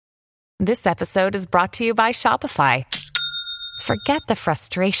This episode is brought to you by Shopify. Forget the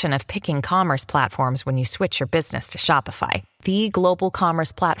frustration of picking commerce platforms when you switch your business to Shopify, the global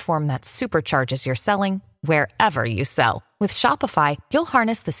commerce platform that supercharges your selling wherever you sell. With Shopify, you'll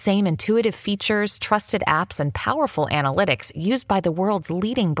harness the same intuitive features, trusted apps, and powerful analytics used by the world's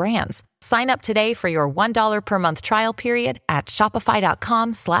leading brands. Sign up today for your $1 per month trial period at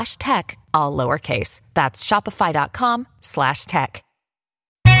shopify.com/tech, all lowercase. That's shopify.com/tech.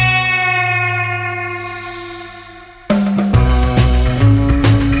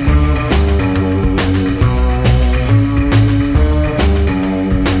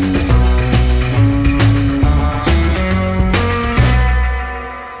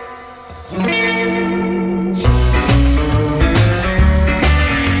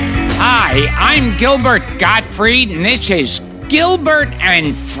 Hi, I'm Gilbert Gottfried, and this is Gilbert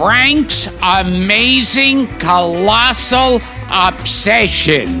and Frank's Amazing Colossal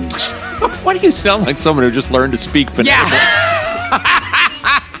Obsessions. Why do you sound like someone who just learned to speak phonetically?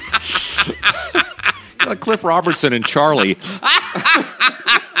 Yeah. Like Cliff Robertson and Charlie.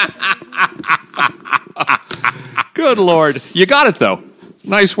 Good Lord. You got it, though.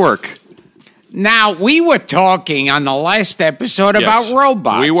 Nice work. Now, we were talking on the last episode about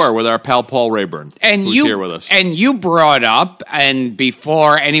robots. We were, with our pal Paul Rayburn, who's here with us. And you brought up, and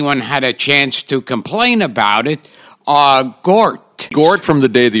before anyone had a chance to complain about it, Gort. Gort from The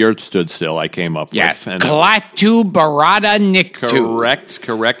Day the Earth Stood Still, I came up yes. with. Klaatu Barada Niktu.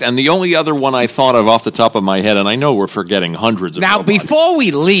 Correct. And the only other one I thought of off the top of my head, and I know we're forgetting hundreds of Now, robots. before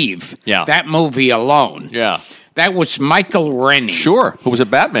we leave that movie alone... Yeah. That was Michael Rennie. Sure, who was a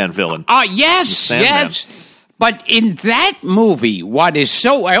Batman villain. Yes. But in that movie, what is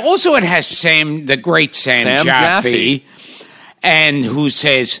so... Also, it has the great Sam Jaffe, and who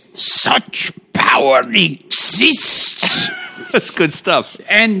says, such power exists. That's good stuff.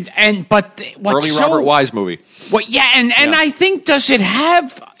 But what's early Robert Wise movie. Well, I think, does it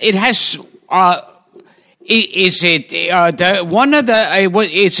have... It has... Is it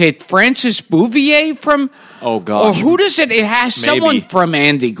is it Francis Bouvier from... Oh, gosh. Or who does it... It has someone from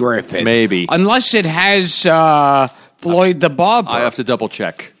Andy Griffith. Maybe. Unless it has Floyd the Barber. I have to double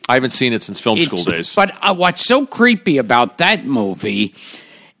check. I haven't seen it since film school days. But what's so creepy about that movie,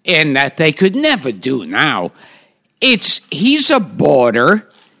 and that they could never do now, he's a boarder.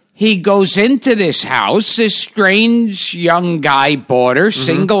 He goes into this house, this strange young guy boarder,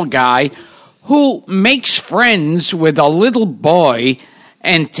 single guy, who makes friends with a little boy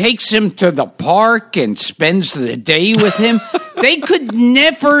and takes him to the park and spends the day with him. They could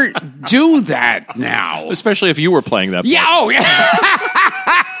never do that now. Especially if you were playing that part.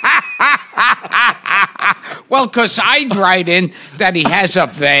 Well, because I'd write in that he has a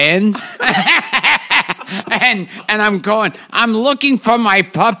van. and I'm looking for my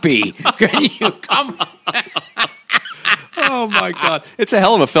puppy. Can you come? Oh, my God. It's a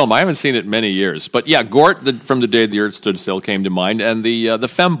hell of a film. I haven't seen it in many years. But, yeah, Gort from The Day the Earth Stood Still came to mind, and the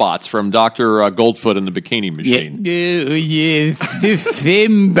fembots from Dr. Goldfoot and the Bikini Machine. Yeah. Oh, yes, the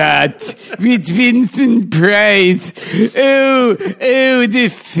fembot with Vincent Price. Oh, the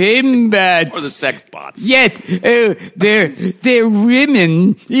fembot. Or the sex bots. Yes, they're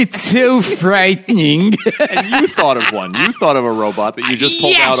women. It's so frightening. And you thought of one. You thought of a robot that you just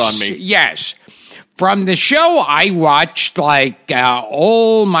pulled out on me. Yes. From the show I watched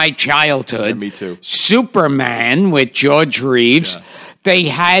all my childhood. Yeah, me too. Superman with George Reeves. Yeah. They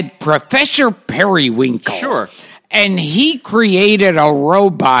had Professor Periwinkle. Sure. And he created a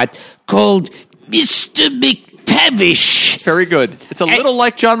robot called Mr. McTavish. Very good. It's a little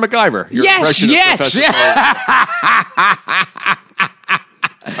like John MacGyver. Your yes.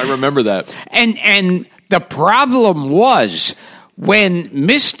 I remember that. And the problem was when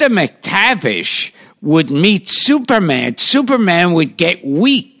Mr. McTavish would meet Superman, Superman would get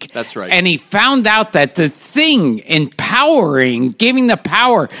weak. That's right. And he found out that the thing giving the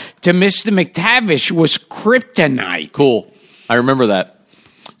power to Mr. McTavish was kryptonite. Cool. I remember that.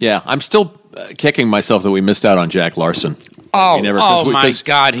 Yeah, I'm still kicking myself that we missed out on Jack Larson. My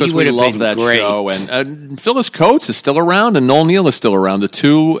God, he would have been that great. Show. And Phyllis Coates is still around, and Noel Neill is still around. The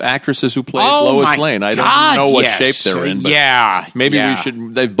two actresses who played Lois Lane. I don't know what shape they're in, but maybe we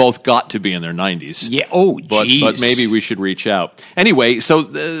should. They've both got to be in their 90s. Yeah. But maybe we should reach out. Anyway, so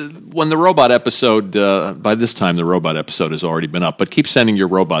when the robot episode, by this time the robot episode has already been up. But keep sending your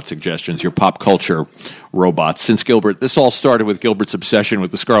robot suggestions, your pop culture robots. Since this all started with Gilbert's obsession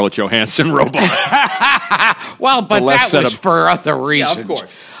with the Scarlett Johansson robot. Well, but that was for other reasons. of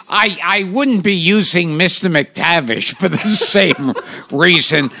course. I wouldn't be using Mr. McTavish for the same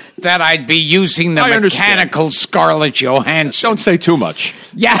reason that I'd be using the mechanical Scarlett Johansson. Don't say too much.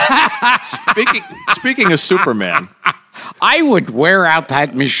 Yeah. Speaking of Superman, I would wear out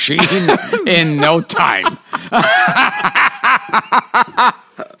that machine in no time.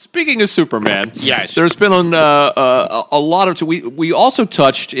 Speaking of Superman, yes, there's been a lot of. We also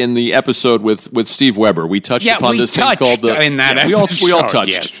touched in the episode with Steve Weber. We touched upon this thing called the. In that episode, we all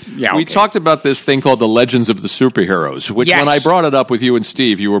touched. Yes. Yeah, we talked about this thing called the Legends of the Superheroes, which when I brought it up with you and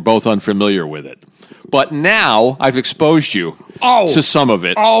Steve, you were both unfamiliar with it. But now I've exposed you to some of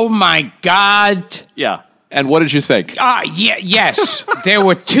it. Oh my God! Yeah. And what did you think? Yes. There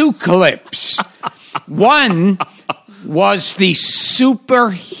were two clips. One was the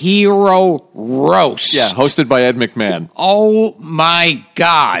superhero roast. Yeah, hosted by Ed McMahon. Oh, my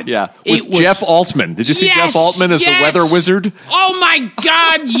God. Yeah, with Jeff Altman. Did you see Jeff Altman as the weather wizard? Oh, my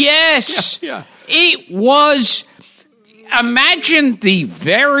God, yes. Yeah. It was... Imagine the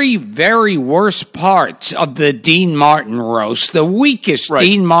very, very worst parts of the Dean Martin roast, the weakest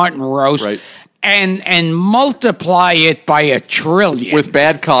Dean Martin roast, and multiply it by 1 trillion. With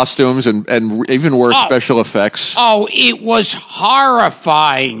bad costumes and even worse special effects. Oh, it was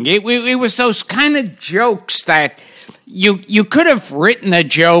horrifying. It was those kind of jokes that you could have written the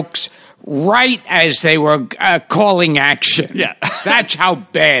jokes right as they were calling action. Yeah. That's how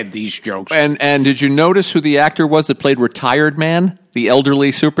bad these jokes were. And did you notice who the actor was that played Retired Man, the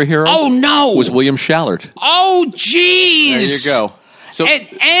elderly superhero? Oh, no. It was William Shallard. Oh, jeez. There you go. So,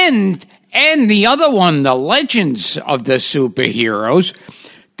 and the other one, the Legends of the Superheroes,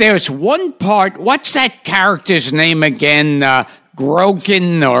 there's one part, what's that character's name again?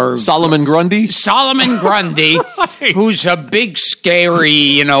 Grogan or... Solomon Grundy? Solomon Grundy, who's a big,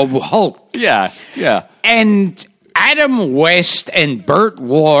 scary, Hulk. Yeah. And Adam West and Burt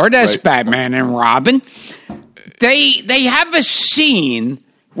Ward as Batman and Robin, they have a scene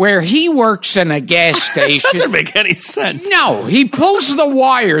where he works in a gas station. That doesn't make any sense. No, he pulls the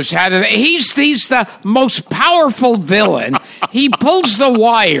wires out of it. He's the most powerful villain. He pulls the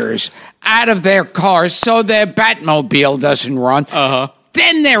wires out of their cars so their Batmobile doesn't run.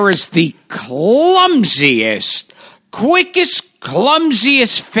 Then there is the clumsiest, quickest,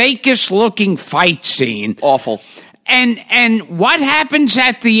 clumsiest, fakest looking fight scene. Awful. And what happens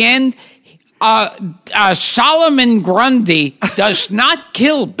at the end? Solomon Grundy does not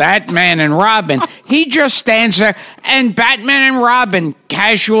kill Batman and Robin. He just stands there, and Batman and Robin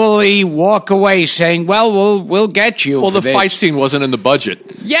casually walk away, saying, "Well, we'll get you." Well, for the fight scene wasn't in the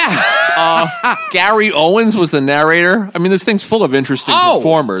budget. Yeah. Gary Owens was the narrator. I mean, this thing's full of interesting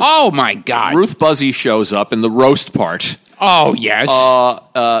performers. Oh my God! Ruth Buzzy shows up in the roast part. Oh yes.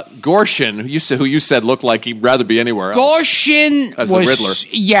 Gorshin, who you said looked like he'd rather be anywhere else. Gorshin as was the Riddler.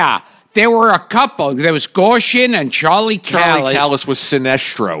 Yeah. There were a couple. There was Gorshin and Charlie Callis. Charlie Callis was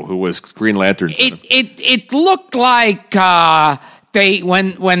Sinestro, who was Green Lantern's. It looked like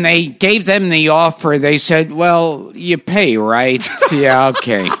when they gave them the offer, they said, "Well, you pay, right?" Yeah,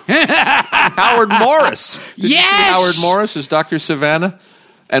 okay. Howard Morris. Did you see Howard Morris as Dr. Savannah?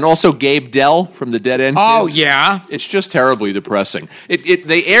 And also Gabe Dell from the Dead End Kids. Oh, yeah. It's just terribly depressing.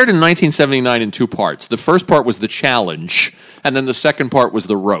 They aired in 1979 in 2 parts. The first part was the challenge, and then the second part was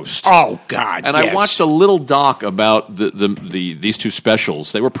the roast. Oh, God, And I watched a little doc about these 2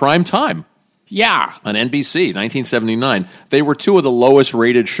 specials. They were prime time. Yeah. On NBC, 1979. They were 2 of the lowest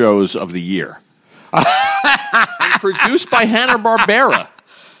rated shows of the year. And produced by Hanna-Barbera.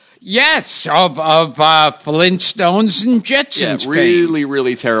 Yes, of Flintstones and Jetsons. Yeah, really,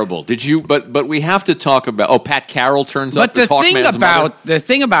 really terrible. Did you? But we have to talk about. Oh, Pat Carroll turns up. But the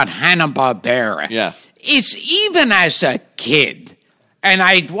thing about Hanna-Barbera, is even as a kid, and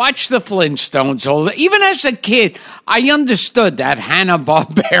I'd watched the Flintstones. Even as a kid, I understood that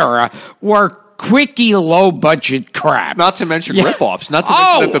Hanna-Barbera were quickie, low-budget crap. Not to mention rip-offs. Not to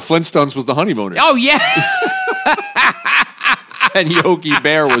mention that the Flintstones was the Honeymooners. Oh yeah. And Yogi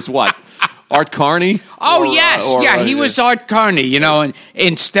Bear was what? Art Carney? Oh, yes. He was Art Carney, and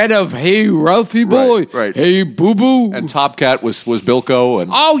instead of, hey, Ralphie boy, hey, boo-boo. And Top Cat was Bilko.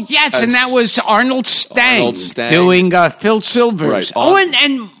 And oh, yes, and that was Arnold Stang doing Phil Silvers. Right. Oh,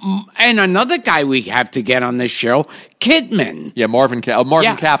 and another guy we have to get on this show, Kidman. Yeah, Marvin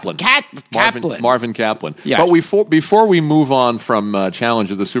Kaplan. Kaplan. Marvin Kaplan. Yes. But before we move on from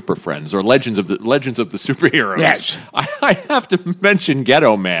Challenge of the Super Friends or Legends of the Superheroes, yes. I have to mention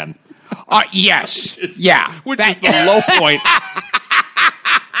Ghetto Man. Yes. Which is the low point.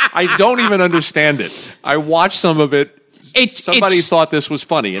 I don't even understand it. I watched some of it somebody it's thought this was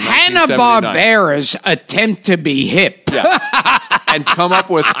funny in 1979. Hanna-Barbera's attempt to be hip. Yeah. And come up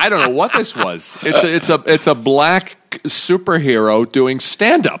with, I don't know what this was. It's a black superhero doing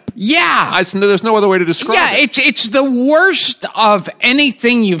stand-up. Yeah. There's no other way to describe it. It's the worst of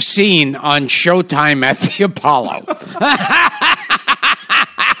anything you've seen on Showtime at the Apollo.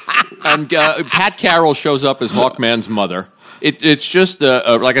 And Pat Carroll shows up as Hawkman's mother. It's just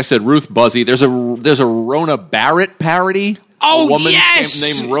like I said, Ruth Buzzy. There's a Rona Barrett parody. Oh, a woman yes!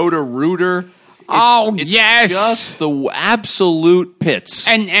 named Rhoda Rooter. It's yes. Just the absolute pits.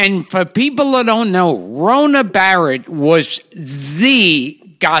 And for people that don't know, Rona Barrett was the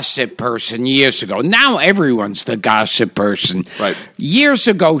gossip person years ago. Now everyone's the gossip person. Right. Years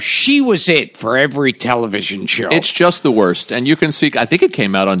ago, she was it for every television show. It's just the worst. And you can see, I think it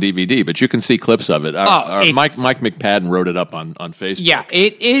came out on DVD, but you can see clips of it. Mike McPadden wrote it up on Facebook. Yeah,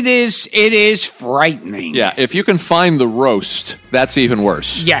 it is frightening. Yeah, if you can find the roast, that's even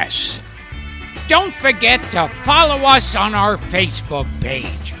worse. Yes. Don't forget to follow us on our Facebook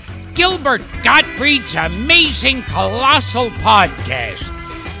page, Gilbert Gottfried's Amazing Colossal Podcast,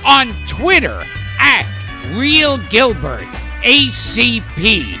 on Twitter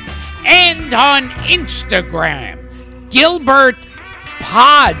 @RealGilbertACP, and on Instagram, Gilbert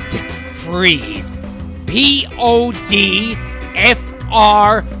Podfried, PODFRIED.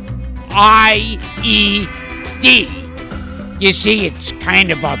 You see, it's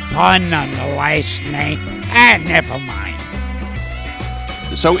kind of a pun on the last name. Never mind.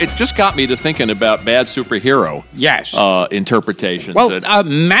 So it just got me to thinking about bad superhero interpretations. Well,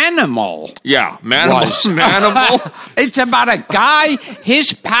 Manimal. Yeah, Manimal. It's about a guy,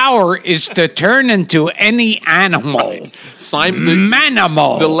 his power is to turn into any animal. Right.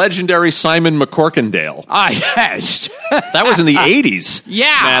 Manimal. The legendary Simon McCorkindale. Yes. That was in the 80s.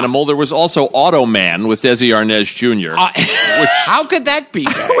 Yeah. Manimal. There was also Automan with Desi Arnaz Jr. How could that be?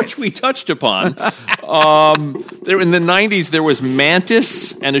 Which we touched upon. In the 90s, there was Mantis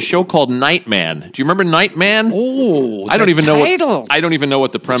and a show called Nightman. Do you remember Nightman? Oh, I don't even know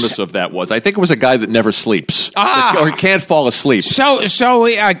what the premise of that was. I think it was a guy that never sleeps or can't fall asleep. So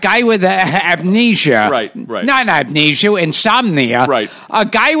a guy with amnesia, right? Not amnesia, insomnia. Right. A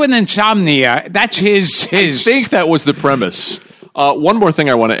guy with insomnia. That's his. I think that was the premise. One more thing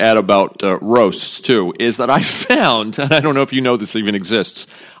I want to add about roasts, too, is that I found, and I don't know if you know this even exists,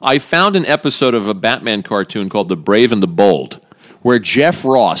 I found an episode of a Batman cartoon called The Brave and the Bold, where Jeff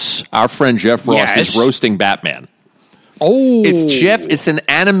Ross, our friend Jeff Ross, is roasting Batman. Oh. It's an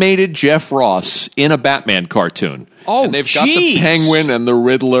animated Jeff Ross in a Batman cartoon. Oh, and they've got the Penguin and the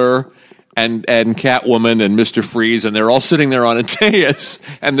Riddler and Catwoman and Mr. Freeze, and they're all sitting there on a dais,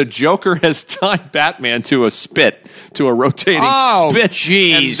 and the Joker has tied Batman to a rotating spit.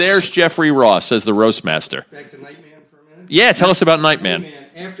 Jeez. And there's Jeffrey Ross as the roast master. Back to Nightman for a minute? Yeah, tell us about Nightman.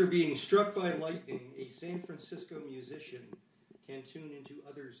 After being struck by lightning, a San Francisco musician can tune into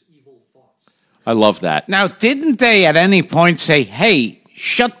others' evil thoughts. I love that. Now, didn't they at any point say, hey,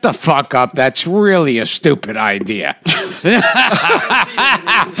 shut the fuck up, that's really a stupid idea?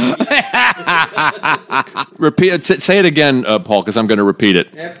 Say it again, Paul, because I'm going to repeat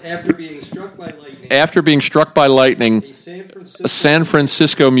it. After being struck by lightning, a San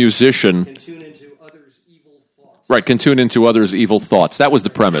Francisco musician can tune into others' evil thoughts. Right, can tune into others' evil thoughts. That was the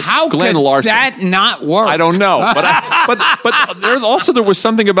premise. How Glenn could Larson. that not work? I don't know, but there was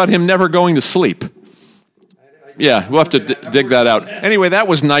something about him never going to sleep. Yeah, we'll have to dig that out. Anyway, that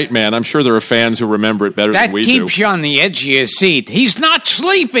was Nightman. I'm sure there are fans who remember it better than we do. That keeps you on the edge of your seat. He's not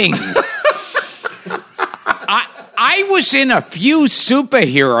sleeping. I was in a few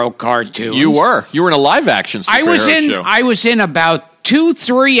superhero cartoons. You were in a live-action superhero show. I was in about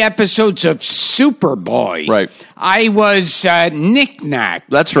 2-3 episodes of Superboy. Right. I was Knick-Knack.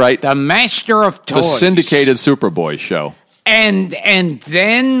 That's right. The master of toys. The syndicated Superboy show. And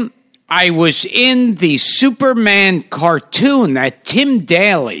then I was in the Superman cartoon that Tim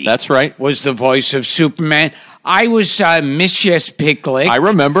Daly. That's right. Was the voice of Superman. I was Mistress Piglet. I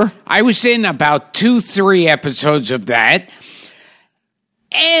remember. I was in about 2-3 episodes of that.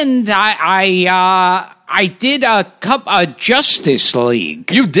 And I did a Justice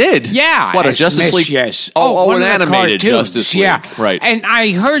League. You did? Yeah. What, a Justice League? Yes. An animated Justice League. Yeah. Right. And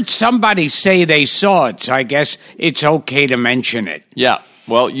I heard somebody say they saw it, so I guess it's okay to mention it. Yeah.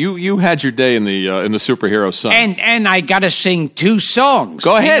 Well, you had your day in the superhero sun. And I got to sing 2 songs.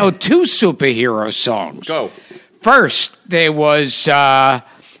 Go ahead. 2 superhero songs. Go. First, there was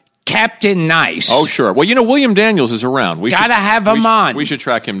Captain Nice. Oh, sure. Well, William Daniels is around. Gotta have him on. We should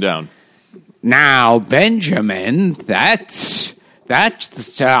track him down. Now, Benjamin, that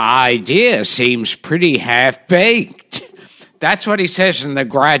idea seems pretty half-baked. That's what he says in The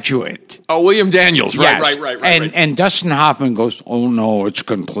Graduate. Oh, William Daniels. Right, Yes. right. And Dustin Hoffman goes, "Oh no, it's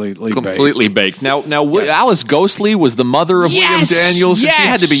completely baked. Now, Alice Ghostley was the mother of William Daniels. Yes. She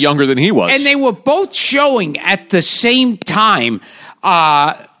had to be younger than he was. And they were both showing at the same time.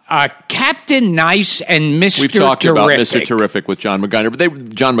 Captain Nice and Mr. We've talked Terrific. about Mr. Terrific with John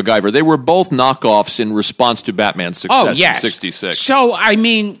MacGyver. They were both knockoffs in response to Batman's success in '66. So, I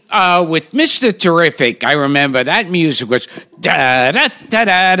mean, with Mr. Terrific, I remember that music was da da da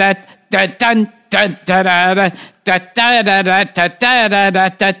da da da dun dun da da da da da da da da da da da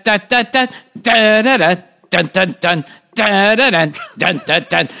da da da da da da dun dun dun. Da da da dun dun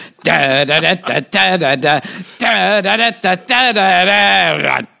dun da da da da da da da da da da da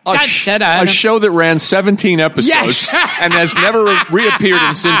da. A show that ran 17 episodes and has never reappeared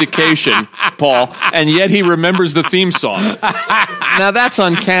in syndication, Paul, and yet he remembers the theme song. Now that's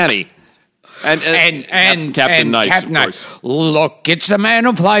uncanny. And Captain Nice, of course. Look, it's the man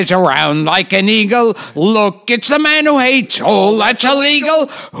who flies around like an eagle. Look, it's the man who hates all that's illegal.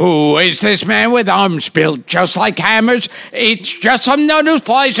 Who is this man with arms built just like hammers? It's just some nut who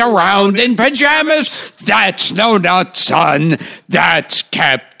flies around in pajamas. That's no nut, son. That's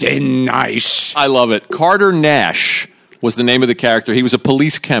Captain Nice. I love it. Carter Nash was the name of the character. He was a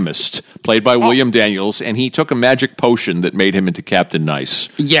police chemist, played by William Daniels, and he took a magic potion that made him into Captain Nice.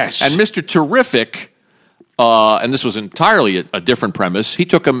 Yes. And Mr. Terrific, and this was entirely a different premise, he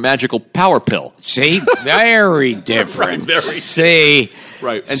took a magical power pill. See? Very different. See?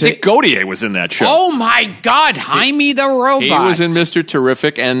 Right. And Dick Gautier was in that show. Oh, my God. Jaime the Robot. He was in Mr.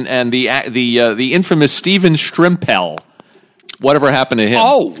 Terrific, and the infamous Steven Strimpell. Whatever happened to him?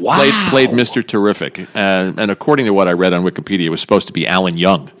 Oh, wow. Played Mr. Terrific. And according to what I read on Wikipedia, it was supposed to be Alan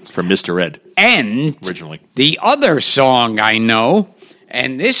Young from Mr. Ed. And originally, the other song I know,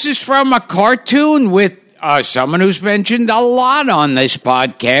 and this is from a cartoon with someone who's mentioned a lot on this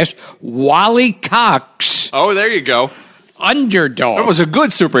podcast, Wally Cox. Oh, there you go. Underdog. It was a good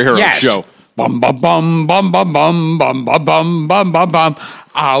superhero show. Bum bum bum bum bum bum bum bum bum bum bum bum.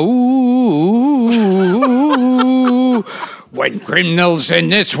 Ow. When criminals in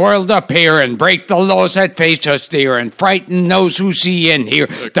this world appear and break the laws that face us dear and frighten those who see and hear,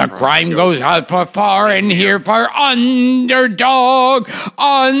 the crime goes out for far and here for underdog,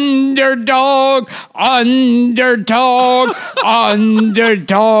 underdog, underdog,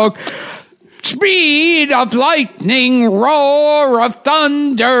 underdog. Speed of lightning, roar of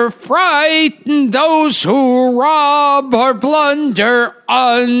thunder, frighten those who rob or plunder.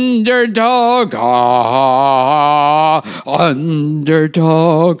 Underdog,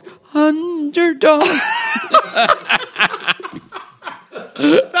 underdog, underdog.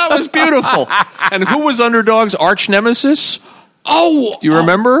 That was beautiful. And who was Underdog's arch nemesis? Oh, do you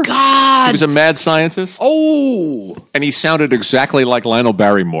remember? God, he was a mad scientist. Oh, and he sounded exactly like Lionel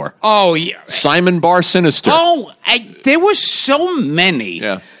Barrymore. Oh, yeah, Simon Bar Sinister. Oh, there were so many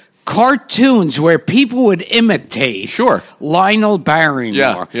cartoons where people would imitate Lionel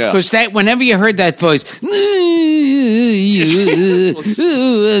Barrymore. Yeah. Because that whenever you heard that voice,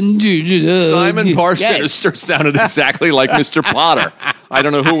 Simon Bar Sinister sounded exactly like Mr. Potter. I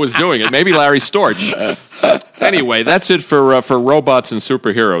don't know who was doing it. Maybe Larry Storch. Anyway, that's it for robots and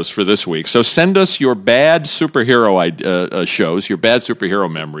superheroes for this week. So send us your bad superhero shows, your bad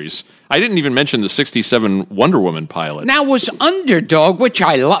superhero memories. I didn't even mention the '67 Wonder Woman pilot. Now was Underdog, which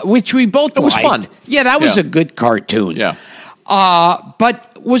we both liked. It was fun. Yeah, that was a good cartoon. Yeah. But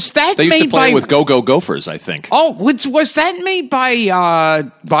was that they used made to play by with Go-Go Gophers? I think. Oh, was that made by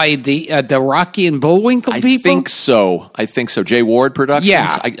the Rocky and Bullwinkle people? I think so. Jay Ward Productions.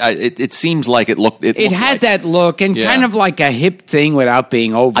 Yeah. It seems like it looked. It had like, that look and kind of like a hip thing without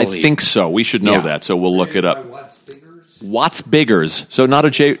being overly. I think so. We should know that, so we'll look it up. Watts Biggers. So not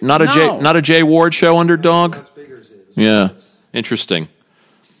a Jay Ward show. Underdog. Watts Biggers is. Yeah. Interesting.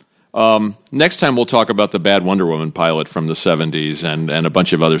 Next time we'll talk about the bad Wonder Woman pilot from the 70s and a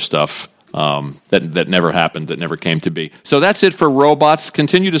bunch of other stuff that never happened, that never came to be. So that's it for robots.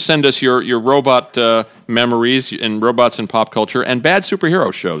 Continue to send us your robot memories and robots in pop culture and bad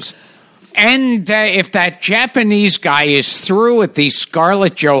superhero shows. And if that Japanese guy is through with the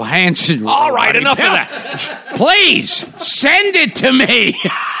Scarlett Johansson... All right, enough of that. Please, send it to me.